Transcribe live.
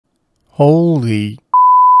Holy,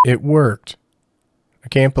 it worked. I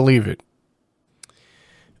can't believe it.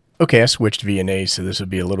 Okay, I switched VNA, so this would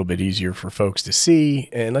be a little bit easier for folks to see.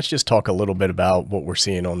 And let's just talk a little bit about what we're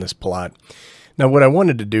seeing on this plot. Now, what I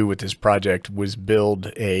wanted to do with this project was build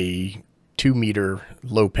a 2-meter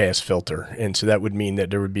low-pass filter. And so that would mean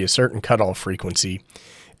that there would be a certain cutoff frequency.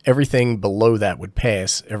 Everything below that would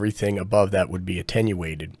pass. Everything above that would be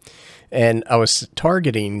attenuated. And I was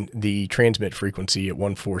targeting the transmit frequency at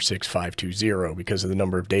 146520 because of the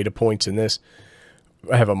number of data points in this.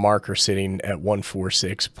 I have a marker sitting at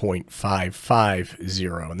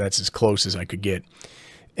 146.550, and that's as close as I could get.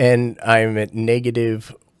 And I'm at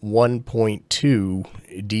negative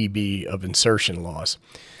 1.2 dB of insertion loss.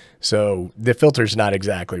 So the filter's not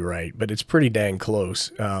exactly right, but it's pretty dang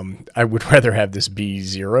close. I would rather have this be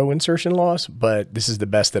 0 insertion loss, but this is the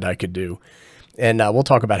best that I could do. And we'll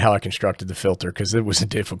talk about how I constructed the filter because it was a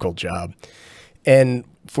difficult job. And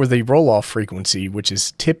for the roll-off frequency, which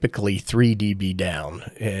is typically 3 dB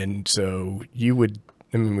down, and so you would,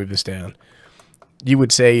 let me move this down. You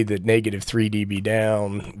would say that negative 3 dB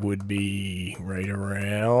down would be right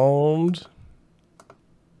around,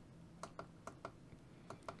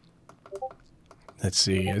 let's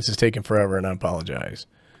see, this is taking forever and I apologize.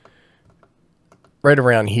 Right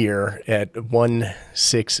around here at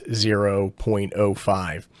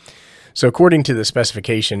 160.05. So according to the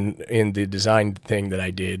specification in the design thing that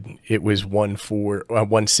I did, it was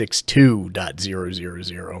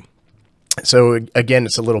 162.000. So again,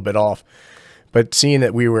 it's a little bit off, but seeing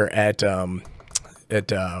that we were at 1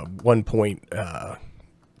 point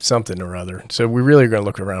something or other, so we really are going to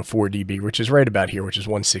look around 4 dB, which is right about here, which is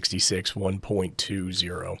 166,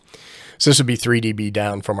 1.20. So this would be 3 dB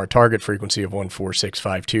down from our target frequency of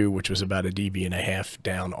 14652, which was about 1.5 dB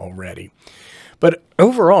down already. But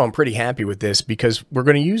overall, I'm pretty happy with this because we're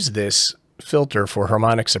going to use this filter for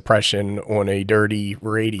harmonic suppression on a dirty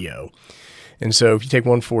radio. And so if you take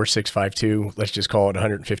 14652, let's just call it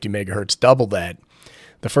 150 megahertz, double that,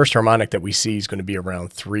 the first harmonic that we see is going to be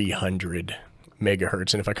around 300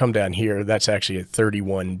 megahertz. And if I come down here, that's actually at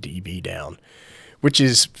 31 dB down, which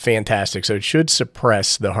is fantastic. So it should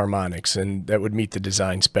suppress the harmonics, and that would meet the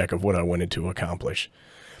design spec of what I wanted to accomplish.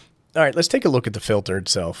 All right, let's take a look at the filter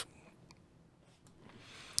itself.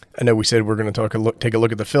 I know we said we're going to take a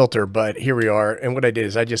look at the filter, but here we are. And what I did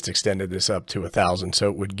is I just extended this up to 1,000 so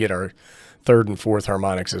it would get our third and fourth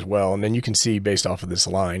harmonics as well. And then you can see based off of this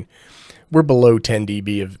line, we're below 10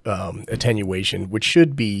 dB of attenuation, which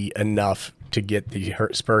should be enough to get the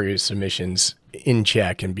spurious emissions in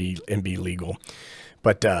check and be legal.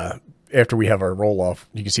 But after we have our roll off,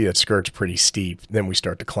 you can see that skirt's pretty steep. Then we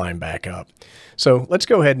start to climb back up. So let's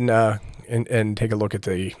go ahead and take a look at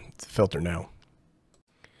the filter now.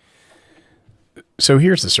 So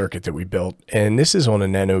here's the circuit that we built, and this is on a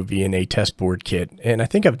Nano VNA test board kit. And I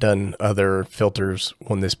think I've done other filters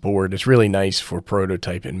on this board. It's really nice for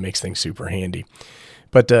prototyping and makes things super handy.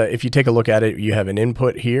 But if you take a look at it, you have an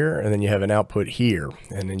input here, and then you have an output here,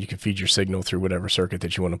 and then you can feed your signal through whatever circuit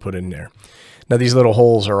that you want to put in there. Now these little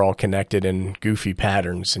holes are all connected in goofy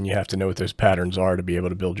patterns, and you have to know what those patterns are to be able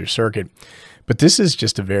to build your circuit. But this is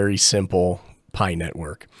just a very simple pi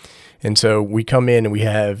network. And so we come in and we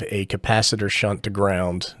have a capacitor shunt to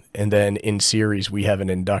ground, and then in series we have an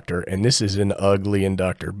inductor, and this is an ugly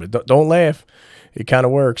inductor, but don't laugh, it kind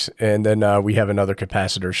of works. And then we have another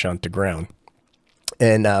capacitor shunt to ground.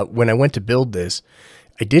 And when I went to build this,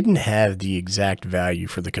 I didn't have the exact value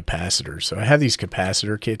for the capacitors. So I have these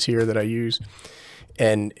capacitor kits here that I use,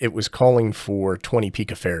 and it was calling for 20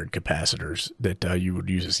 picofarad capacitors that you would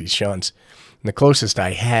use as these shunts. And the closest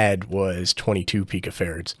I had was 22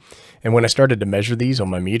 picofarads. And when I started to measure these on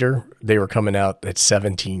my meter, they were coming out at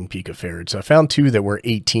 17 picofarads. So I found two that were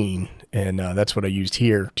 18, and that's what I used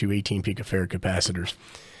here, two 18 picofarad capacitors.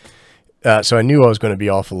 So I knew I was going to be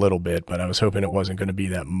off a little bit, but I was hoping it wasn't going to be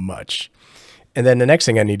that much. And then the next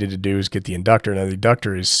thing I needed to do is get the inductor. Now the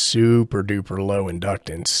inductor is super duper low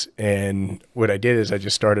inductance. And what I did is I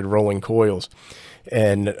just started rolling coils,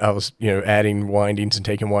 and I was, adding windings and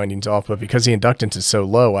taking windings off. But because the inductance is so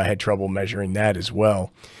low, I had trouble measuring that as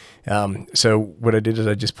well. So what I did is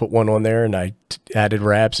I just put one on there, and I added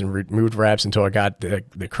wraps and removed wraps until I got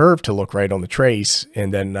the curve to look right on the trace.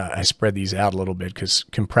 And then I spread these out a little bit because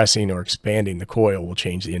compressing or expanding the coil will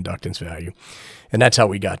change the inductance value. And that's how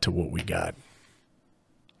we got to what we got.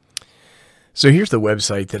 So here's the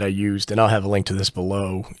website that I used, and I'll have a link to this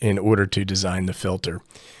below in order to design the filter.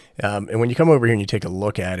 And when you come over here and you take a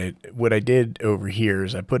look at it, what I did over here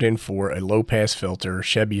is I put in for a low-pass filter,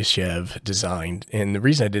 Chebyshev designed. And the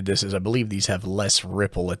reason I did this is I believe these have less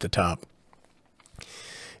ripple at the top.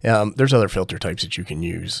 There's other filter types that you can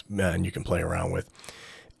use and you can play around with.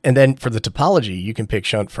 And then for the topology, you can pick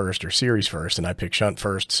shunt first or series first, and I pick shunt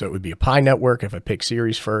first, so it would be a pi network. If I pick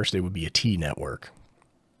series first, it would be a T network.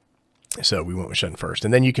 So we went with shunt first.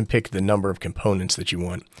 And then you can pick the number of components that you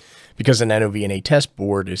want. Because the NanoVNA test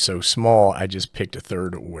board is so small, I just picked a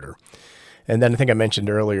third order. And then I think I mentioned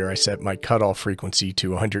earlier, I set my cutoff frequency to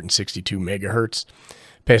 162 megahertz.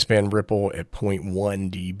 Passband ripple at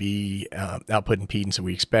 0.1 dB. Output impedance that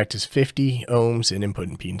we expect is 50 ohms, and input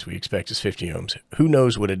impedance we expect is 50 ohms. Who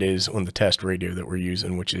knows what it is on the test radio that we're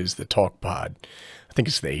using, which is the talk pod. I think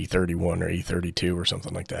it's the A31 or A32 or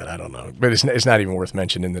something like that. I don't know. But it's not even worth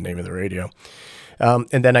mentioning the name of the radio.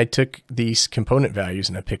 And then I took these component values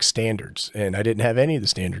and I picked standards. And I didn't have any of the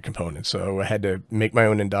standard components. So I had to make my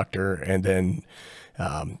own inductor and then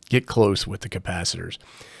get close with the capacitors.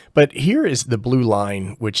 But here is the blue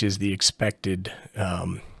line, which is the expected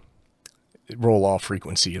roll-off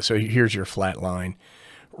frequency. So here's your flat line.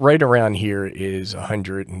 Right around here is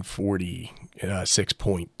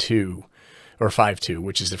 146.2 or 5.2,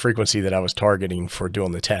 which is the frequency that I was targeting for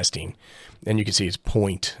doing the testing. And you can see it's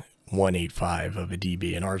 0.185 of a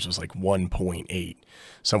dB, and ours was like 1.8,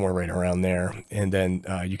 somewhere right around there. And then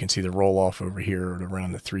you can see the roll-off over here at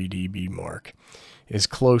around the 3 dB mark is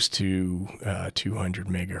close to 200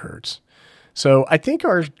 megahertz. So I think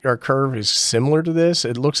our curve is similar to this.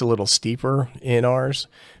 It looks a little steeper in ours,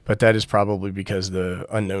 but that is probably because of the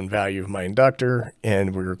unknown value of my inductor,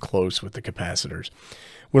 and we were close with the capacitors.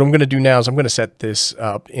 What I'm going to do now is I'm going to set this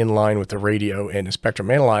up in line with the radio and the spectrum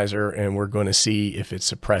analyzer, and we're going to see if it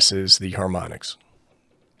suppresses the harmonics.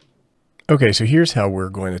 Okay, so here's how we're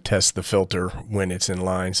going to test the filter when it's in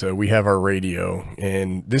line. So we have our radio,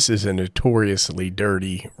 and this is a notoriously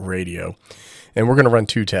dirty radio. And we're going to run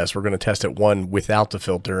two tests. We're going to test it, one without the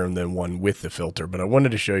filter and then one with the filter. But I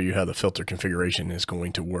wanted to show you how the filter configuration is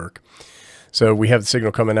going to work. So we have the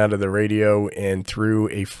signal coming out of the radio and through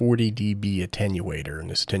a 40 dB attenuator. And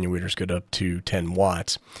this attenuator is good up to 10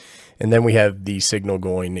 watts. And then we have the signal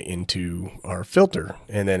going into our filter,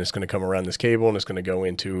 and then it's going to come around this cable and it's going to go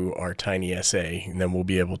into our tiny SA, and then we'll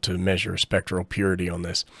be able to measure spectral purity on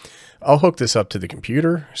this. I'll hook this up to the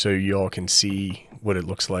computer so you all can see what it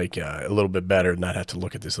looks like a little bit better and not have to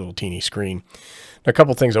look at this little teeny screen. Now, a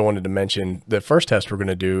couple things I wanted to mention. The first test we're going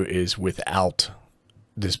to do is without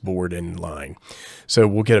this board in line. So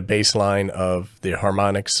we'll get a baseline of the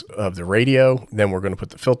harmonics of the radio, then we're going to put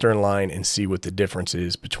the filter in line and see what the difference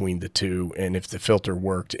is between the two and if the filter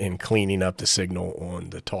worked in cleaning up the signal on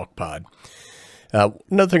the talk pod.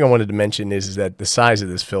 Another thing I wanted to mention is that the size of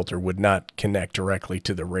this filter would not connect directly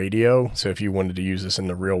to the radio. So if you wanted to use this in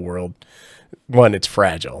the real world, one, it's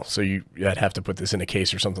fragile, so I'd have to put this in a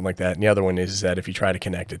case or something like that. And the other one is that if you try to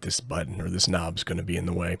connect it, this button or this knob is going to be in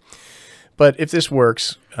the way. But if this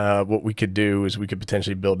works, what we could do is we could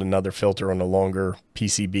potentially build another filter on a longer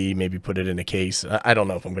PCB, maybe put it in a case. I don't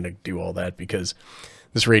know if I'm going to do all that because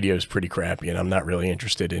this radio is pretty crappy and I'm not really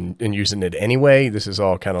interested in using it anyway. This is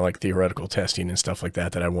all kind of like theoretical testing and stuff like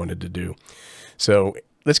that I wanted to do. So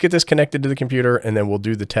let's get this connected to the computer and then we'll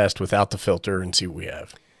do the test without the filter and see what we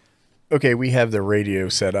have. Okay, we have the radio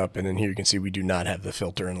set up, and then here you can see we do not have the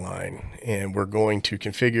filter in line. And we're going to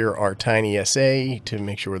configure our tiny SA to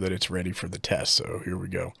make sure that it's ready for the test. So here we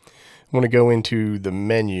go. I want to go into the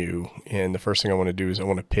menu, and the first thing I want to do is I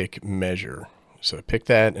want to pick measure. So I pick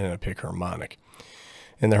that, and I pick harmonic.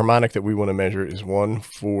 And the harmonic that we want to measure is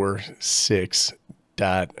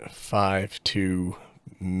 146.52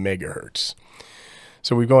 megahertz.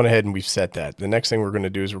 So we've gone ahead and we've set that. The next thing we're going to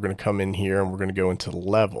do is we're going to come in here and we're going to go into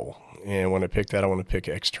level. And when I pick that, I want to pick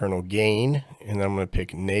external gain, and then I'm going to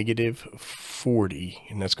pick -40,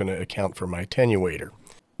 and that's going to account for my attenuator.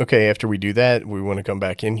 Okay, after we do that, we want to come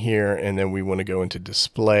back in here, and then we want to go into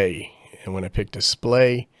display. And when I pick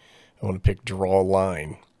display, I want to pick draw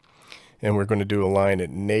line. And we're going to do a line at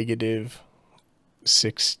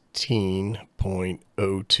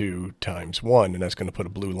 -16.02 times 1, and that's going to put a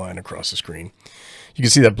blue line across the screen. You can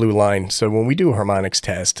see that blue line. So when we do a harmonics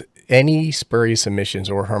test, any spurious emissions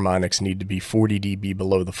or harmonics need to be 40 dB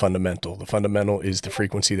below the fundamental. The fundamental is the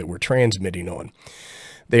frequency that we're transmitting on.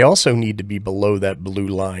 They also need to be below that blue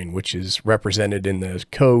line, which is represented in the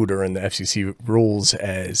code or in the FCC rules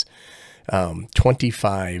as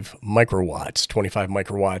 25 microwatts. 25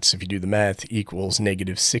 microwatts, if you do the math, equals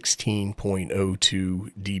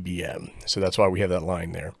 -16.02 dBm. So that's why we have that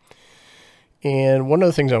line there. And one of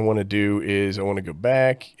the things I want to do is I want to go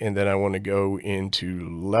back, and then I want to go into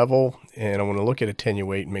level, and I want to look at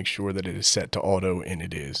attenuate and make sure that it is set to auto, and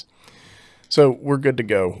it is. So we're good to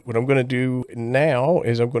go. What I'm going to do now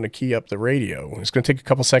is I'm going to key up the radio. It's going to take a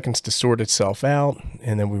couple seconds to sort itself out,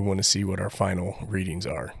 and then we want to see what our final readings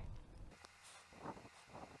are.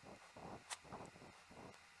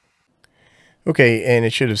 Okay, and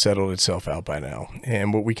it should have settled itself out by now.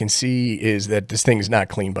 And what we can see is that this thing is not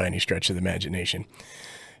clean by any stretch of the imagination.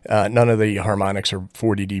 None of the harmonics are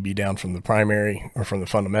 40 dB down from the primary or from the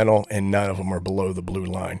fundamental, and none of them are below the blue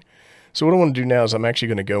line. So what I want to do now is I'm actually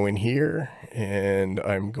going to go in here, and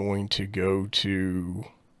I'm going to go to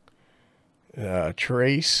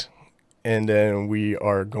trace, and then we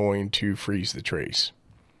are going to freeze the trace.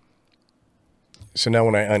 So now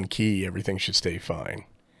when I unkey, everything should stay fine.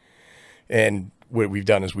 And what we've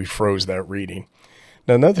done is we froze that reading.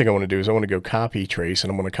 Now another thing I want to do is I want to go copy trace,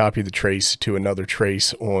 and I'm going to copy the trace to another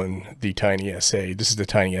trace on the Tiny SA. This is the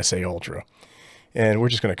Tiny SA Ultra. And we're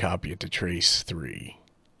just going to copy it to trace 3.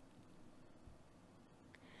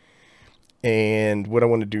 And what I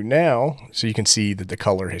want to do now, so you can see that the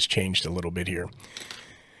color has changed a little bit here.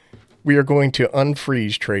 We are going to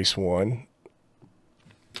unfreeze trace 1,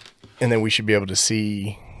 and then we should be able to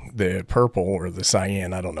see the purple or the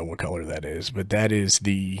cyan. I don't know what color that is, but that is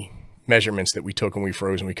the measurements that we took when we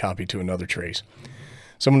froze and we copied to another trace.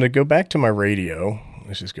 So I'm going to go back to my radio.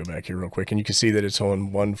 Let's just go back here real quick, and you can see that it's on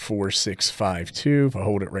 14652. If I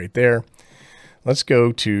hold it right there, let's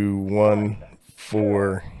go to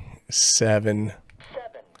 147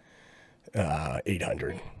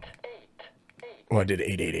 800. Well, I did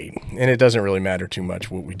 888, and it doesn't really matter too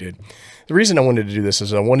much what we did. The reason I wanted to do this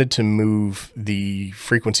is I wanted to move the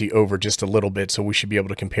frequency over just a little bit, so we should be able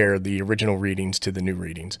to compare the original readings to the new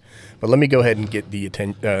readings. But let me go ahead and get the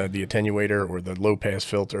attenuator or the low pass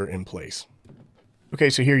filter in place. Okay,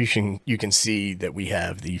 so here you can see that we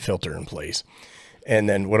have the filter in place. And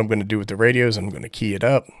then what I'm going to do with the radios, I'm going to key it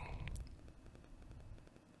up.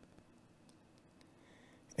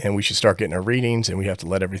 And we should start getting our readings, and we have to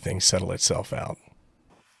let everything settle itself out.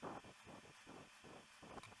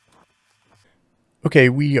 Okay,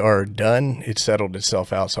 we are done. It settled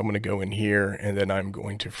itself out, so I'm going to go in here, and then I'm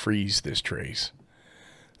going to freeze this trace.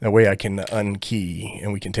 That way I can unkey,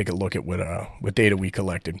 and we can take a look at what data we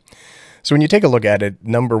collected. So when you take a look at it,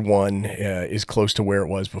 number 1 is close to where it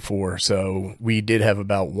was before. So we did have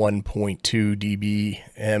about 1.2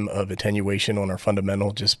 dBm of attenuation on our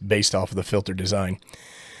fundamental, just based off of the filter design.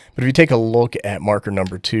 But if you take a look at marker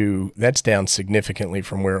number 2, that's down significantly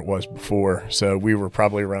from where it was before. So we were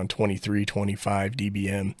probably around 23, 25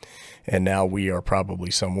 dBm, and now we are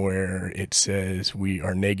probably somewhere, it says we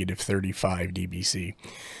are negative 35 dBc.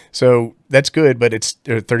 So that's good, but it's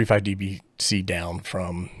 35 dBc down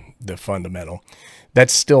from the fundamental.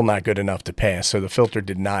 That's still not good enough to pass. So the filter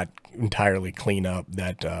did not entirely clean up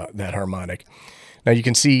that harmonic. Now you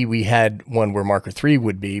can see we had one where marker 3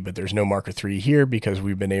 would be, but there's no marker 3 here because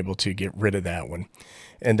we've been able to get rid of that one.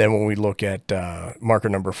 And then when we look at marker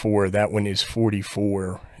number 4, that one is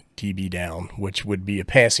 44 dB down, which would be a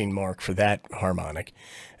passing mark for that harmonic.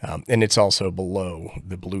 And it's also below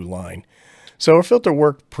the blue line. So our filter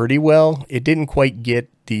worked pretty well. It didn't quite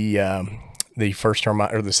get the first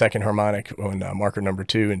harmonic or the second harmonic on marker number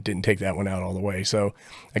 2, and didn't take that one out all the way. So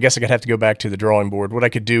I guess I could have to go back to the drawing board. What I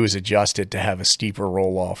could do is adjust it to have a steeper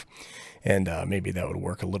roll off, and maybe that would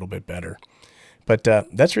work a little bit better. But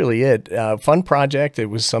that's really it. Fun project. It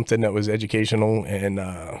was something that was educational, and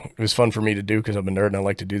it was fun for me to do because I'm a nerd and I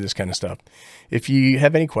like to do this kind of stuff. If you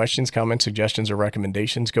have any questions, comments, suggestions, or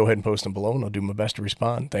recommendations, go ahead and post them below, and I'll do my best to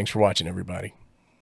respond. Thanks for watching, everybody.